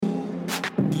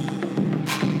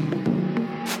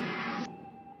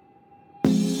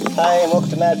Hey, and welcome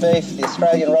to Mad Beef, the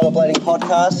Australian rollerblading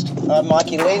podcast. I'm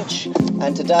Mikey Lynch,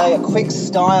 and today a quick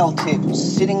style tip,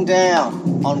 sitting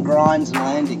down on grinds and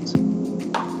landings.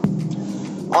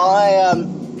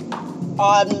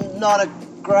 I'm not a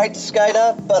great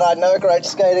skater, but I know great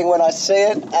skating when I see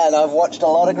it, and I've watched a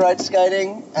lot of great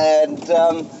skating, and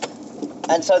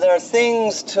so there are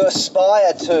things to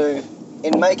aspire to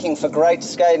in making for great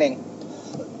skating.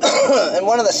 And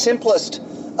one of the simplest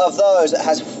of those that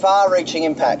has far-reaching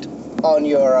impact on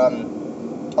your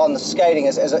on the skating,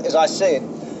 as I see it,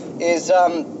 is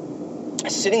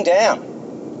sitting down,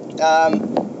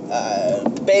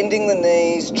 bending the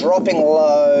knees, dropping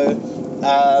low,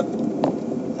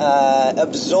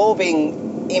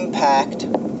 absorbing impact,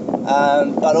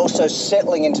 but also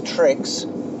settling into tricks.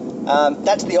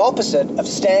 That's the opposite of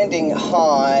standing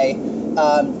high,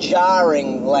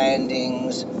 jarring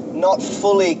landings, not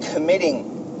fully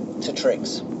committing to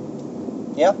tricks.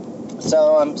 Yep.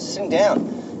 So I'm sitting down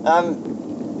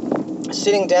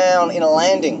in a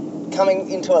landing, coming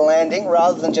into a landing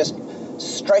rather than just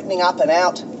straightening up and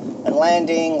out and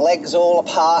landing, legs all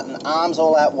apart and arms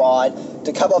all out wide,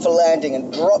 to come off a landing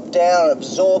and drop down and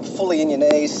absorb fully in your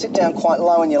knees, sit down quite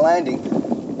low in your landing.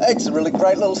 It's a really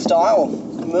great little style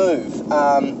move.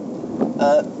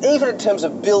 Even in terms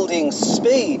of building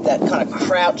speed, that kind of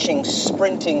crouching,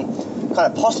 sprinting kind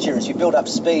of posture as you build up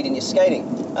speed in your skating,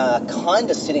 kind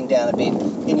of sitting down a bit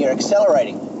in your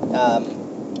accelerating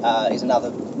is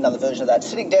another version of that.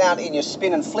 Sitting down in your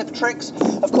spin and flip tricks.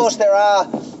 Of course, there are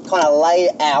kind of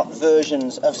layout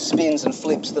versions of spins and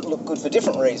flips that look good for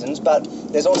different reasons, but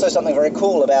there's also something very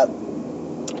cool about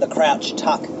the crouch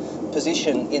tuck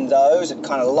position in those. It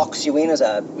kind of locks you in as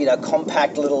a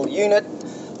compact little unit.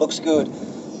 Looks good.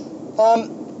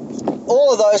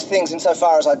 All of those things,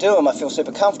 insofar as I do them, I feel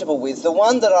super comfortable with. The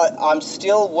one that I'm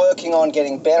still working on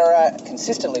getting better at,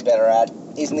 consistently better at,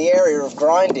 is in the area of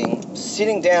grinding.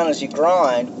 Sitting down as you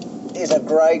grind is a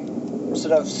great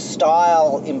sort of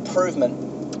style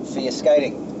improvement for your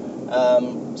skating.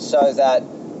 So that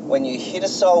when you hit a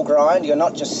sole grind, you're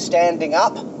not just standing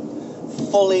up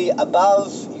fully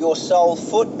above your sole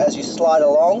foot as you slide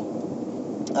along,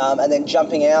 and then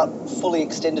jumping out fully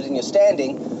extended in your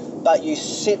standing, but you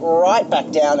sit right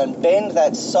back down and bend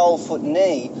that sole foot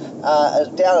knee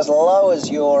down as low as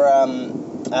your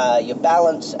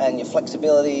balance and your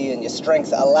flexibility and your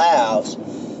strength allows.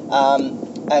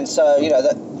 And so,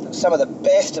 some of the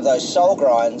best of those sole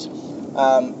grinds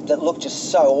that look just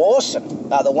so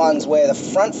awesome are the ones where the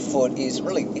front foot is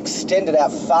really extended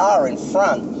out far in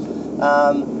front,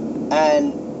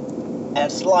 and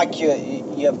it's like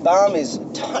your bum is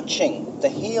touching the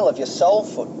heel of your sole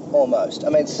foot almost. I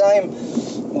mean, same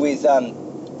with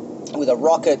a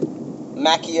rocket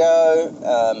Machio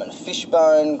and a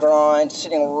fishbone grind.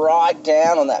 Sitting right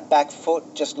down on that back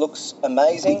foot just looks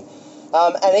amazing.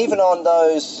 And even on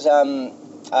those the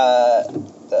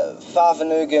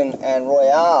Fahrvergnügen and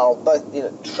Royale, both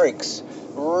tricks,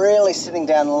 really sitting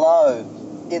down low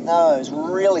in those,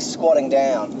 really squatting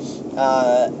down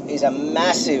is a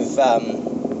massive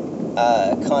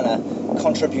kind of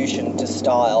contribution to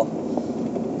style.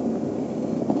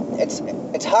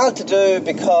 It's hard to do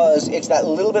because it's that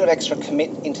little bit of extra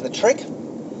commit into the trick,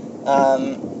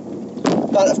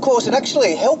 but of course it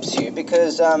actually helps you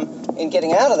because in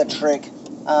getting out of the trick,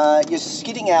 you're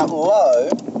skidding out low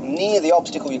near the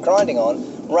obstacle you're grinding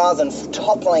on rather than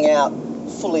toppling out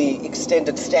fully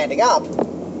extended standing up.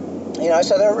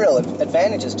 So there are real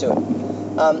advantages to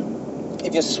it.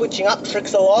 If you're switching up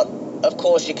tricks a lot, of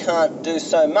course you can't do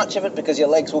so much of it because your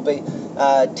legs will be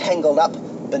tangled up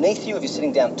beneath you if you're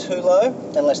sitting down too low,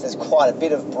 unless there's quite a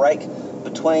bit of break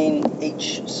between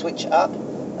each switch up.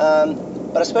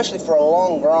 But especially for a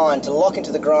long grind, to lock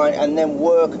into the grind and then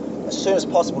work as soon as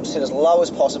possible to sit as low as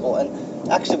possible,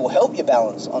 and actually will help your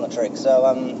balance on the trick. So,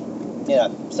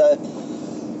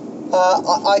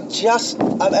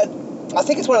 I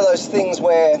think it's one of those things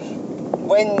where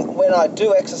when I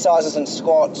do exercises and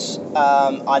squats,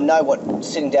 I know what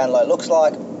sitting down low looks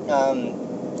like.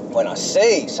 When I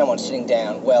see someone sitting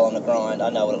down well on a grind, I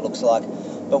know what it looks like.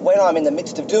 But when I'm in the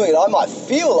midst of doing it, I might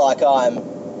feel like I'm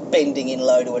bending in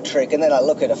low to a trick, and then I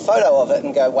look at a photo of it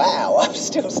and go, wow, I'm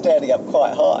still standing up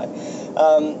quite high.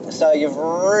 So you've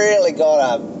really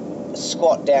got to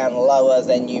squat down lower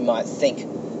than you might think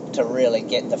to really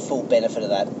get the full benefit of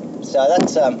that. So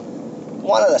that's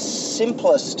one of the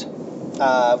simplest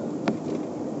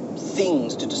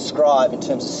things to describe in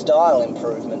terms of style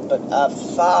improvement, but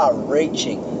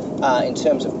far-reaching in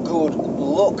terms of good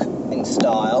look in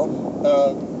style,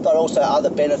 but also other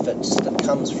benefits that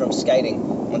comes from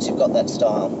skating once you've got that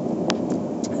style.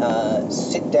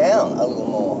 Sit down a little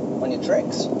more on your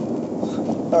tricks.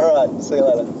 All right, see you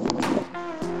later.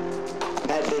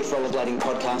 Ad Thief Rollerblading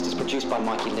Podcast is produced by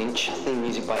Mikey Lynch, theme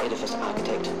music by Edifice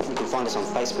Architect. You can find us on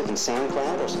Facebook and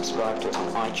SoundCloud or subscribe to us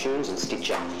on iTunes and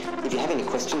Stitcher. If you have any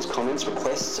questions, comments,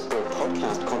 requests or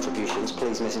podcast contributions,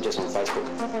 please message us on Facebook.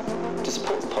 To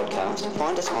support the podcast,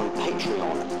 find us on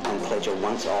Patreon and pledge a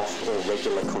once-off or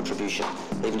regular contribution.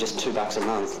 Even just $2 a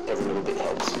month, every little bit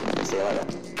helps. See you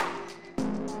later.